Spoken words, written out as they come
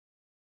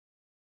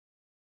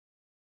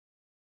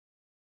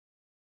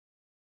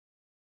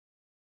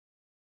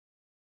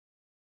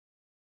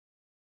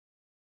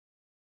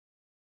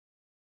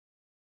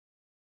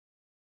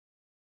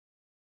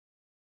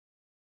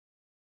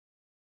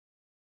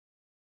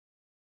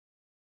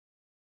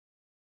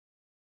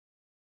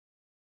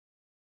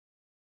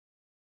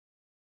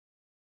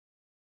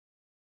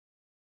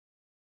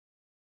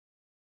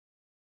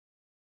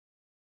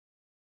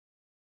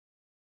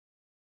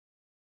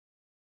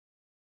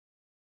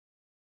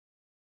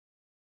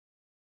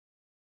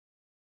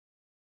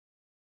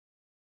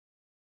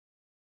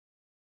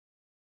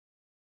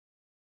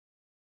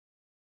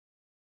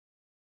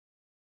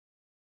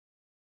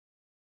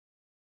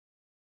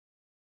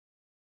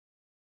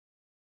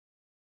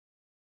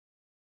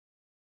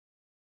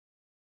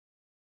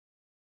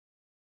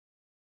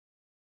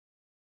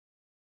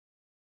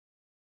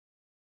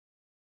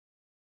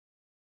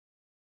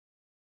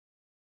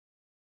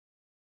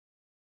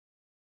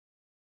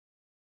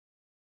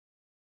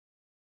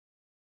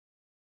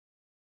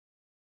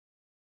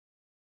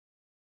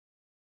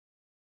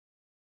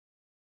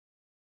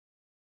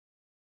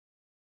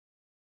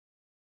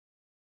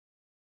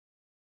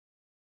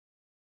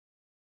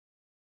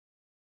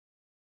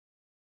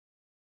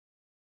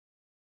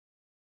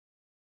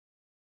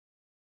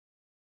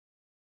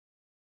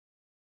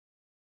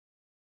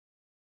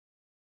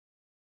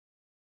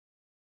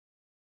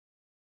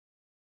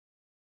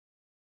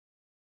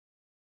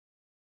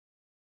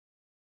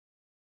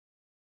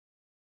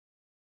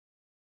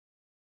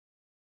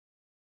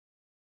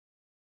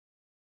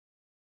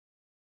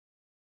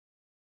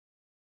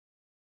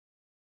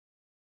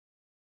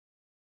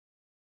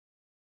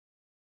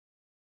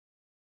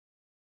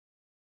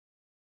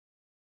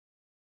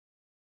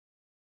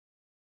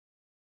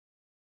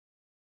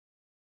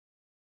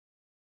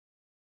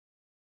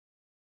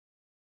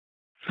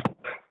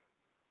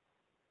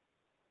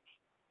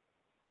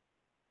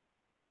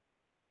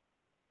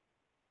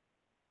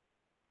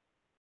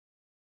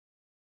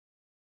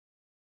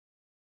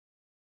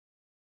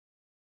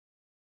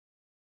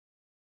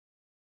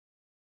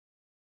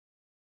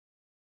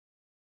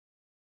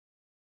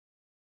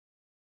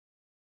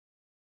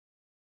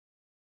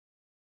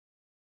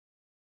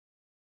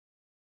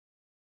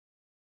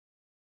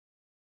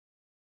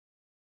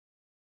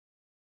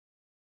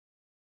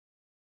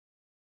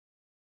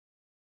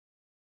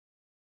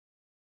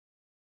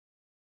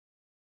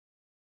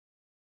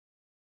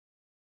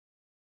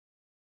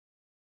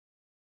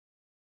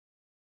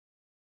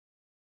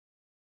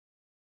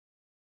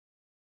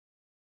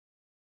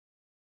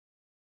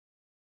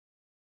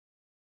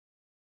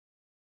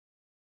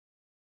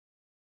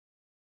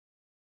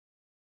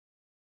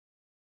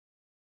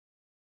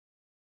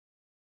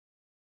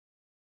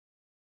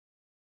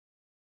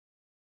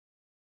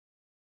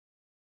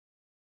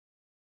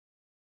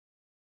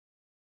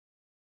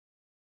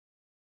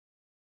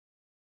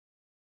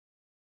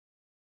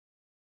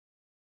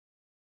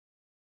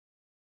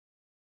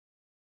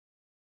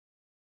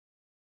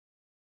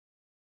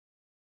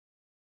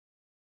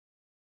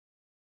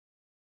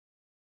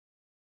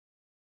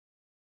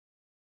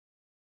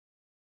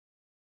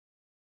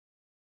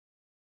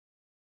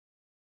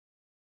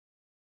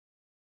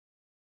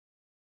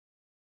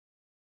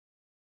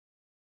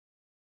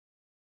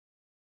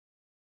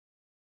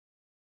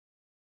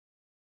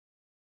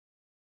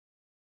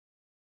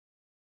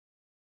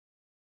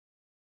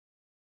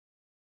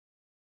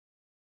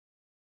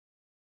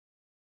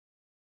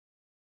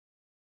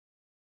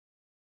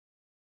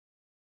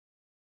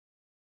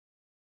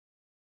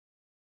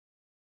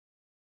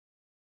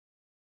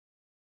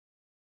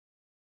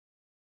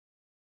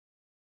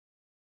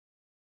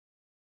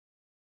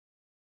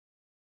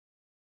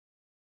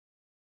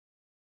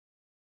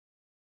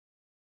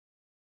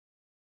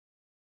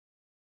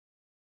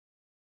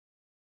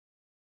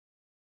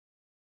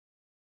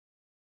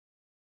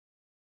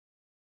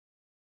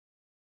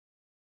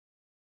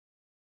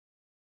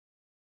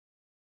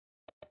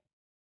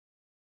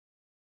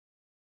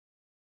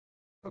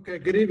Okay,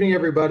 good evening,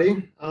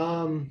 everybody.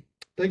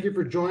 Thank you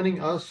for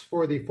joining us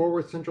for the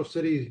Forward Central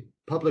City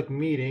public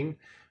meeting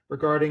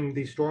regarding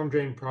the storm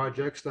drain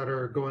projects that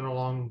are going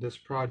along this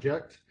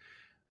project.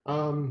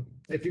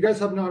 If you guys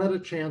have not had a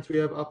chance, we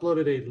have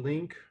uploaded a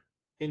link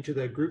into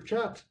the group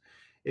chat.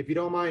 If you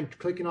don't mind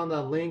clicking on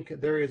that link,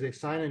 there is a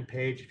sign-in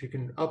page. If you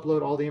can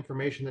upload all the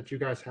information that you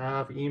guys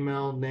have,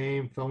 email,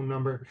 name, phone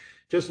number,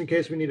 just in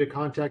case we need to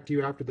contact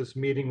you after this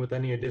meeting with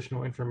any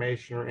additional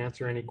information or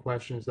answer any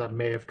questions that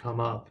may have come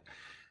up.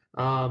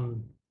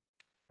 Um,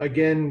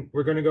 Again,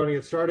 we're going to go and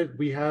get started.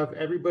 We have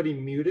everybody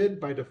muted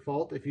by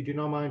default. If you do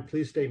not mind,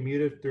 please stay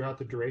muted throughout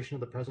the duration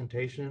of the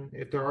presentation.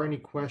 If there are any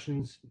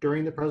questions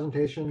during the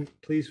presentation,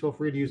 please feel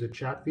free to use the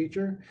chat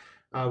feature.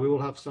 We will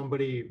have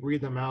somebody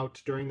read them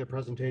out during the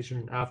presentation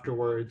and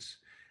afterwards,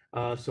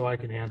 so I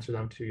can answer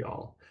them to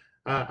y'all.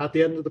 At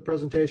the end of the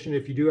presentation,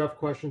 if you do have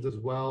questions as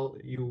well,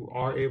 you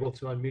are able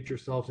to unmute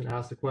yourselves and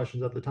ask the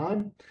questions at the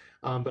time,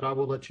 but I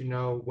will let you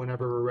know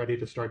whenever we're ready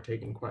to start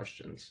taking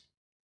questions.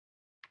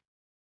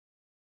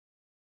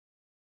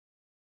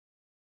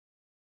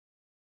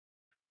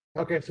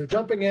 Okay, so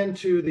jumping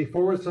into the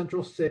Forward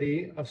Central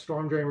City of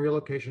Storm Drain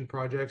Relocation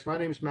Projects, my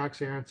name is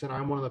Max Aronson.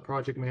 I'm one of the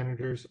project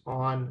managers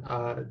on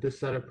this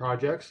set of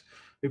projects.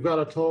 We've got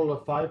a total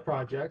of 5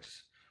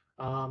 projects.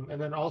 And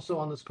then also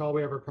on this call,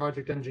 we have our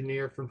project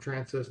engineer from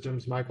Trans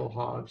Systems, Michael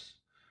Hobbs.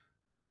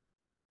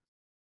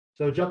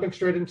 So jumping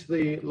straight into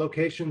the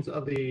locations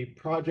of the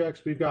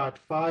projects, we've got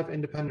 5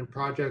 independent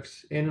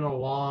projects in and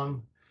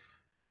along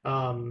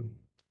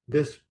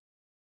this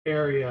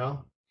area.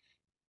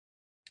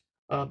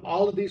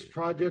 All of these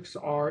projects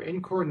are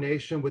in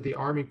coordination with the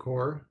Army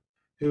Corps,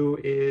 who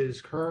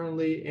is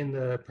currently in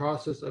the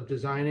process of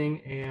designing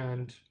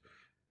and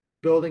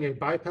building a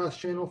bypass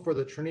channel for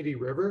the Trinity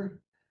River.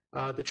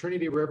 The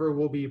Trinity River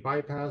will be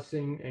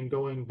bypassing and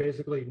going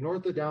basically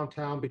north of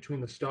downtown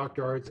between the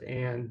stockyards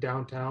and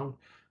downtown,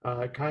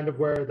 kind of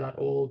where that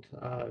old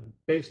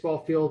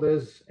baseball field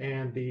is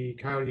and the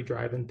Coyote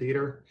Drive-In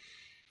Theater.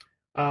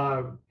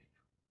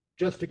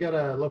 Just to get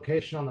a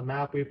location on the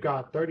map, we've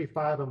got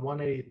 35 and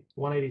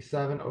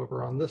 187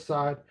 over on this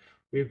side.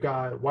 We've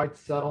got White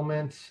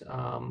Settlement.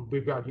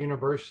 We've got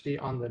University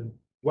on the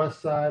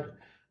west side,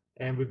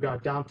 and we've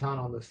got downtown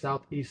on the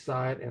southeast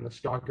side, and the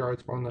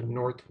stockyards on the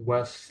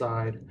northwest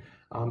side.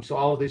 So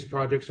all of these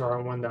projects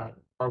are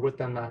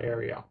within that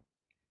area.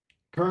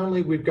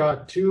 Currently, we've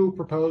got 2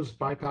 proposed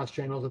bypass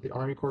channels that the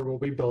Army Corps will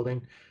be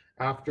building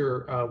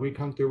after we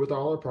come through with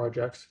all our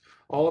projects.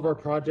 All of our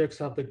projects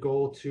have the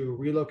goal to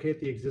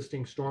relocate the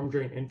existing storm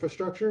drain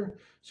infrastructure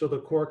so the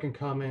Corps can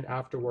come in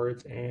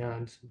afterwards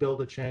and build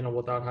a channel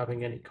without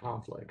having any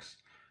conflicts.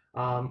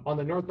 On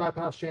the North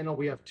Bypass Channel,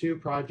 we have 2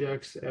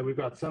 projects. We've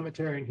got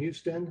Cemetery in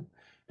Houston,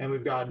 and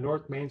we've got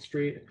North Main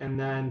Street, and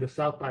then the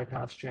South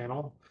Bypass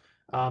Channel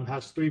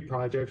has 3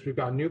 projects. We've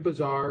got New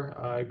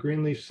Bazaar,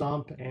 Greenleaf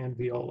Sump, and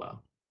Viola.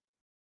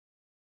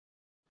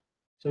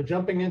 So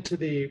jumping into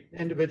the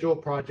individual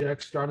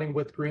projects, starting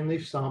with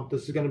Greenleaf Sump,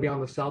 this is going to be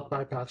on the South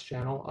Bypass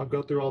Channel. I'll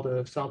go through all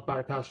the South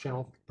Bypass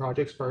Channel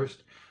projects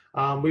first.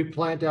 We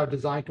plan to have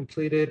design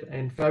completed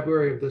in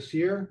February of this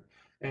year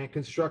and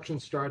construction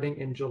starting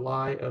in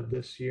July of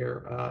this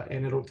year,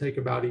 and it'll take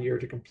about a year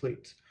to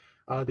complete.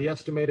 The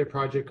estimated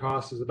project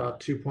cost is about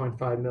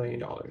 $2.5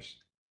 million.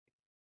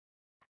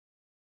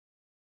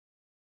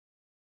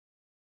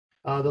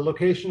 The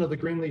location of the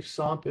Greenleaf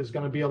Sump is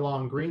going to be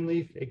along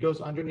Greenleaf. It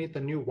goes underneath the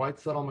new White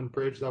Settlement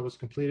Bridge that was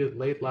completed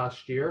late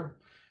last year,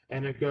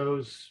 and it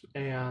goes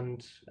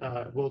and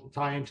will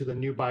tie into the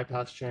new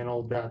bypass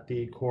channel that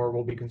the Corps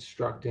will be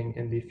constructing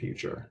in the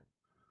future.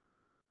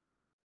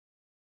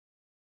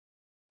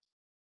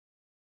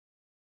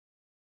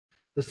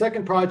 The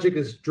second project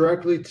is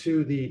directly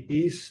to the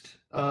east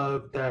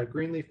of the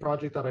Greenleaf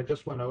project that I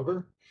just went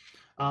over.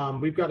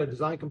 We've got a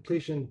design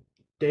completion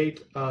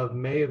date of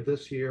May of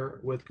this year,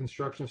 with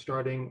construction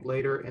starting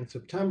later in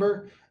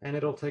September, and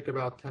it'll take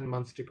about 10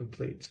 months to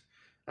complete.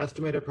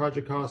 Estimated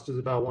project cost is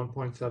about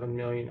 $1.7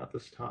 million at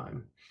this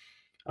time.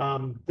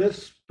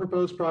 This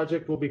proposed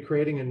project will be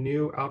creating a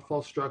new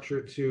outfall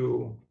structure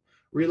to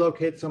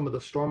relocate some of the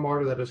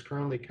stormwater that is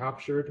currently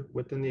captured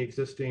within the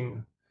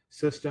existing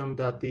system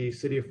that the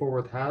city of Fort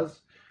Worth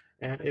has,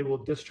 and it will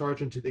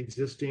discharge into the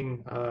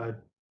existing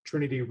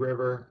Trinity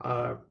River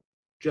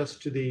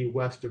just to the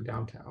west of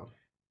downtown.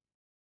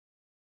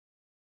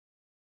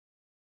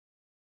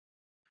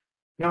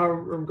 Now, in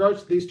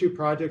regards to these 2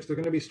 projects, they're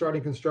going to be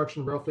starting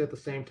construction roughly at the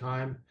same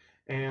time,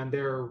 and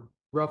they're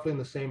roughly in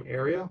the same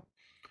area.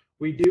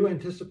 We do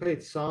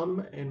anticipate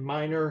some and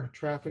minor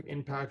traffic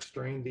impacts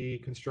during the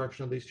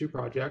construction of these 2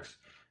 projects.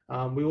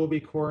 We will be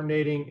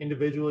coordinating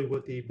individually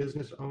with the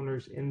business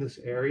owners in this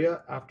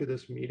area after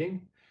this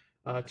meeting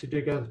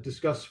to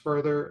discuss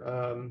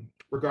further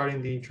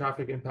regarding the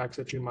traffic impacts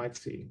that you might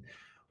see.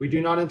 We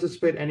do not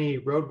anticipate any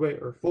roadway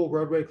or full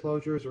roadway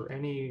closures or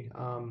any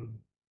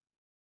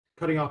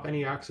cutting off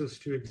any access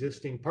to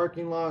existing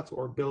parking lots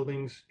or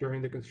buildings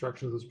during the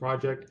construction of this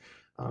project.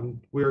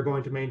 We are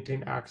going to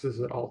maintain access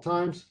at all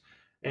times.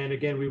 And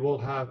again, we will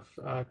have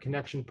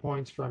connection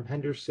points from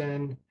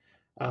Henderson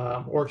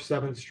or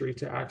 7th Street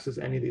to access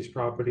any of these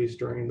properties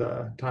during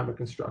the time of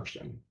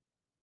construction.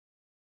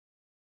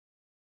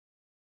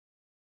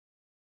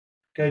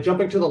 Okay,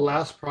 jumping to the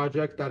last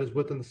project that is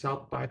within the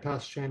South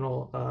Bypass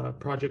Channel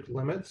project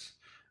limits.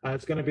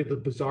 It's going to be the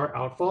Bazaar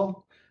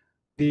Outfall.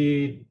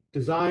 The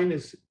design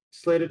is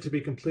slated to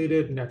be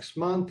completed next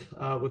month,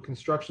 with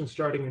construction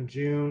starting in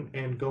June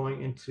and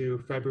going into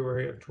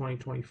February of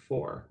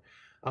 2024.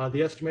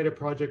 The estimated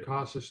project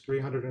cost is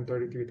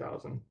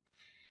 $333,000.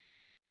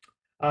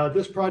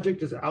 This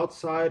project is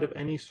outside of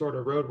any sort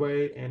of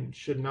roadway and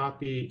should not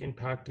be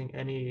impacting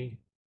any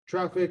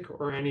traffic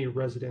or any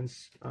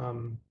residents,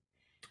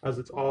 as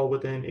it's all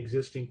within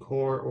existing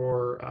core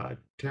or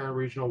Tarrant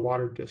Regional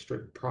Water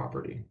District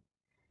property.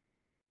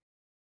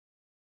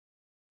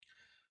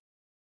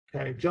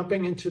 Okay,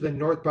 jumping into the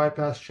North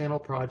Bypass Channel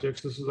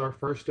projects, this is our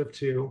first of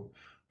two.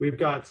 We've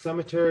got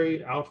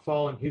Cemetery,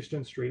 Outfall, and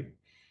Houston Street.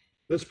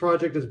 This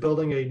project is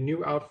building a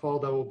new outfall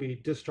that will be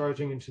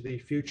discharging into the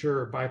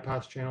future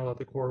bypass channel that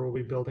the Corps will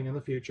be building in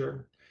the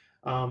future.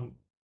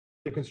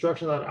 The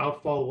construction of that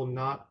outfall will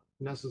not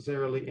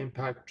necessarily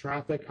impact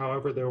traffic.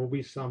 However, there will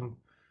be some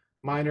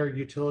minor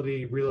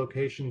utility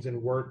relocations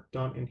and work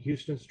done in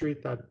Houston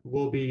Street that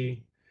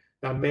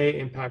may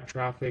impact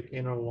traffic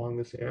in and along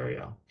this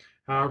area.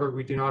 However,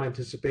 we do not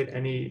anticipate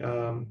any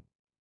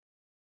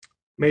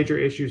major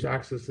issues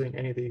accessing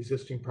any of the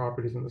existing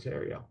properties in this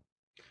area.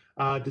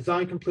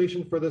 Design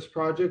completion for this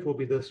project will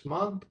be this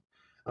month.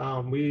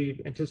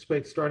 We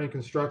anticipate starting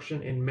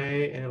construction in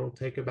May, and it'll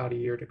take about a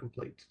year to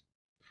complete.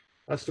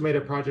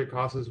 Estimated project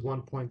cost is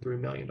 $1.3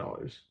 million.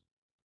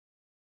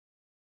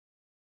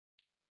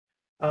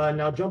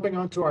 Now jumping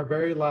on to our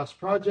very last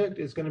project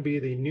is going to be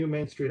the new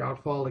Main Street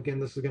Outfall. Again,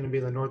 this is going to be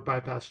the North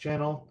Bypass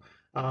Channel.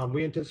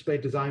 We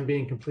anticipate design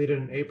being completed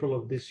in April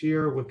of this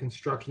year, with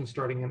construction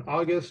starting in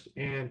August,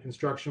 and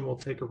construction will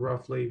take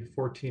roughly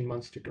 14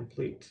 months to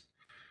complete.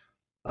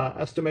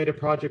 Estimated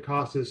project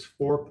cost is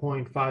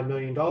 $4.5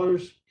 million.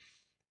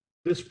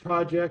 This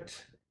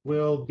project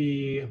will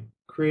be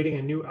creating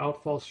a new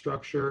outfall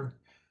structure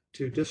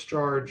to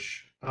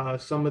discharge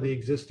some of the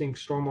existing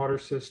stormwater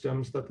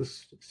systems that the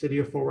city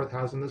of Fort Worth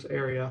has in this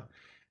area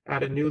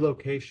at a new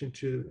location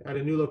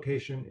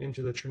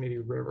into the Trinity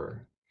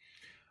River.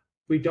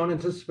 We don't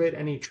anticipate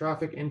any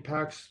traffic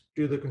impacts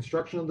due to the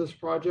construction of this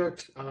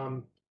project,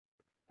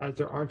 as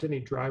there aren't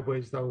any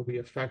driveways that will be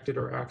affected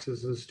or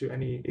accesses to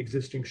any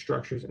existing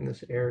structures in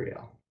this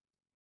area.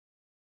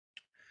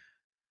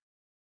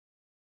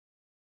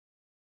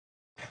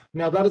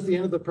 Now that is the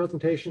end of the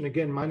presentation.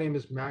 Again, my name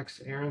is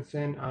Max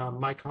Aronson.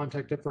 My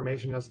contact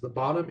information is at the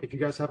bottom. If you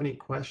guys have any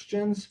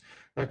questions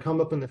that come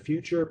up in the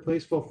future,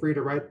 please feel free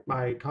to write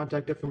my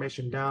contact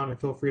information down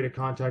and feel free to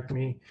contact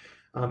me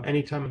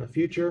anytime in the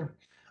future.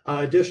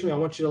 Additionally, I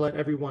want you to let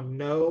everyone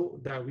know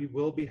that we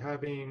will be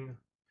having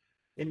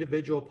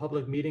individual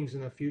public meetings in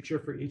the future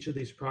for each of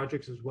these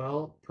projects as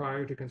well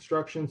prior to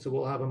construction. So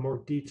we'll have a more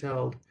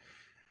detailed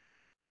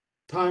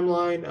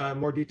timeline,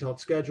 more detailed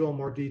schedule,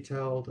 more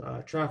detailed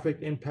traffic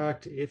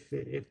impact, if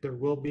there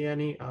will be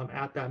any,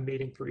 at that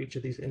meeting for each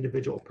of these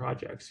individual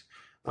projects.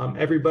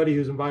 Everybody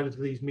who's invited to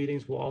these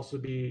meetings will also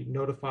be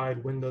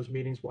notified when those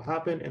meetings will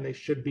happen, and they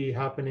should be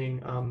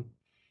happening,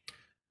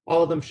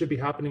 all of them should be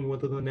happening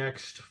within the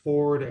next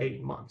 4 to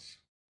 8 months.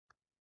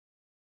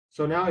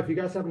 So now, if you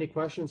guys have any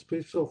questions,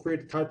 please feel free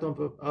to type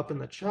them up in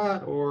the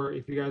chat, or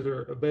if you guys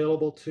are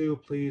available to,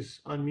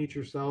 please unmute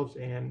yourselves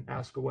and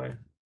ask away.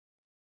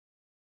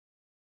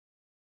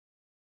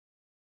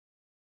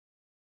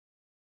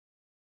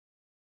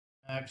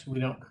 Actually, we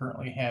don't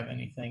currently have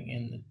anything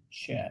in the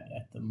chat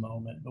at the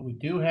moment, but we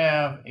do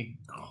have a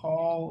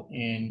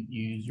call-in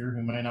user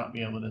who might not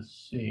be able to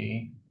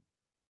see.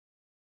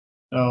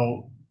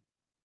 So,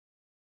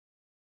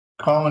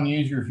 call-in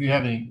user, if you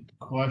have any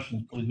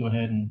questions, please go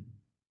ahead and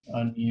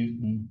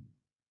unmute and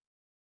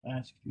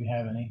ask if you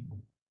have any.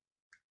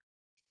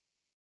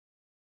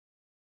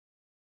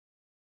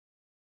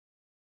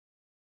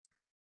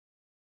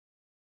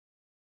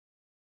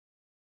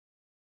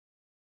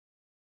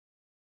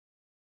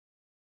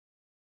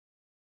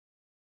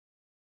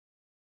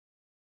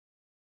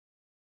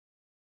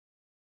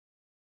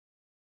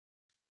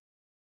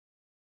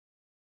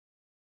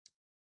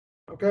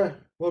 Okay,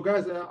 well,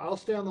 guys, I'll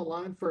stay on the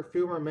line for a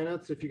few more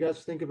minutes. If you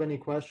guys think of any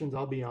questions,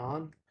 I'll be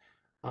on.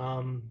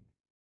 But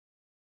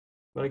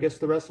I guess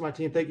the rest of my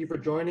team, thank you for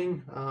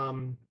joining.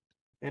 And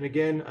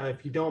again,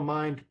 if you don't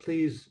mind,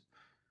 please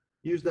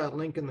use that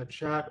link in the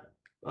chat,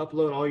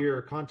 upload all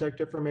your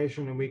contact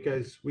information, and we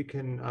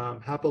can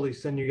happily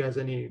send you guys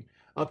any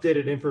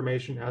updated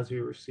information as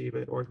we receive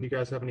it. Or if you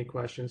guys have any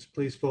questions,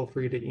 please feel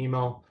free to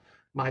email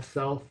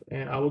myself,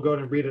 and I will go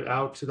ahead and read it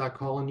out to that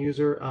call-in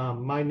user.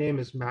 My name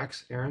is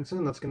Max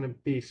Aronson. That's going to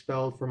be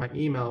spelled for my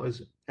email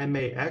is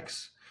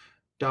max.aransen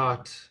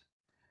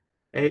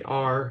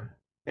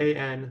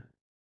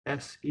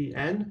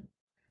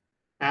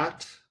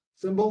at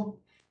symbol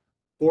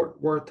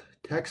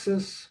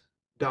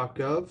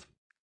fortworthtexas.gov.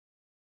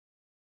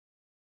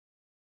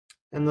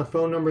 And the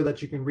phone number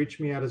that you can reach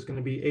me at is going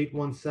to be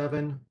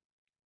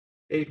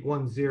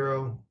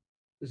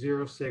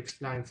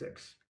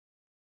 817-810-0696.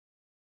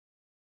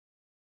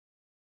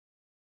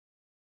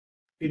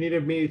 If you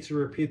needed me to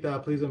repeat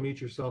that, please unmute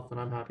yourself, and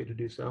I'm happy to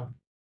do so.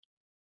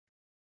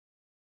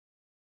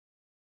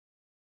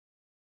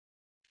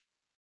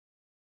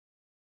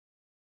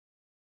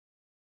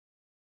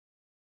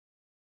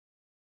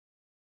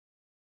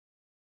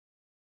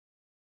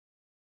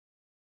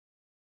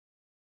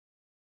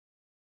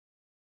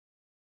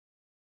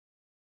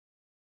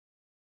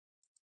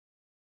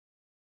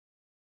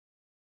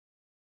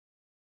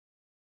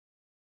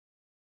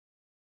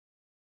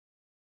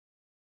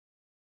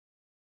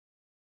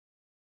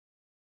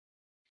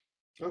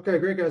 Okay,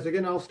 great, guys.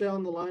 Again, I'll stay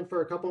on the line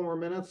for a couple more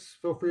minutes.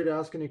 Feel free to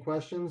ask any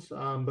questions.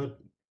 But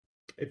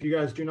if you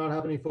guys do not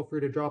have any, feel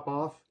free to drop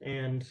off.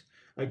 And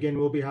again,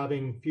 we'll be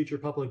having future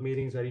public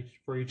meetings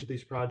for each of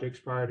these projects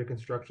prior to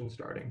construction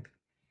starting.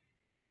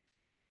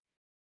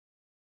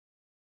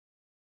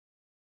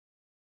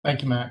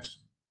 Thank you, Max.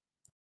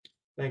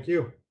 Thank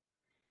you.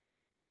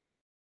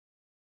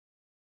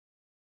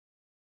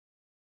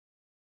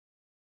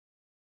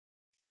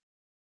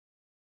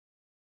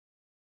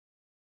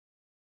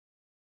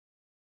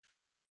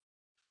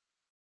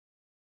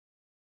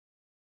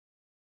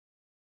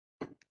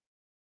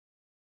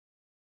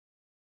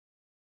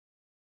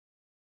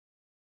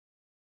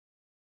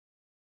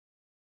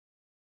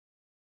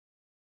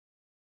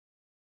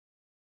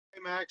 Hey,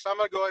 Max, I'm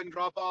gonna go ahead and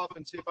drop off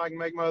and see if I can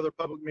make my other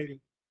public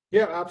meeting.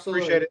 Yeah,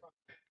 absolutely. Appreciate it.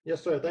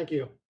 Yes, sir. Thank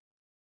you.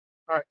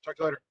 All right, talk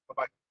to you later.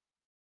 Bye-bye.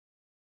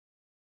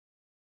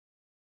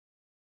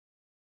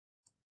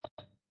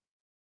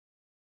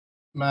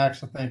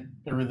 Max, I think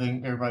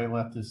everybody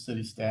left is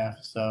city staff,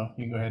 so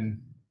you can go ahead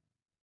and.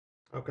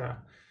 Okay.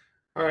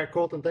 All right,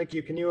 Colton, thank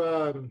you. Can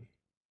you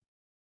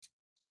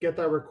get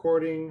that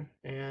recording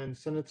and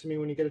send it to me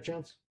when you get a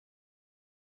chance?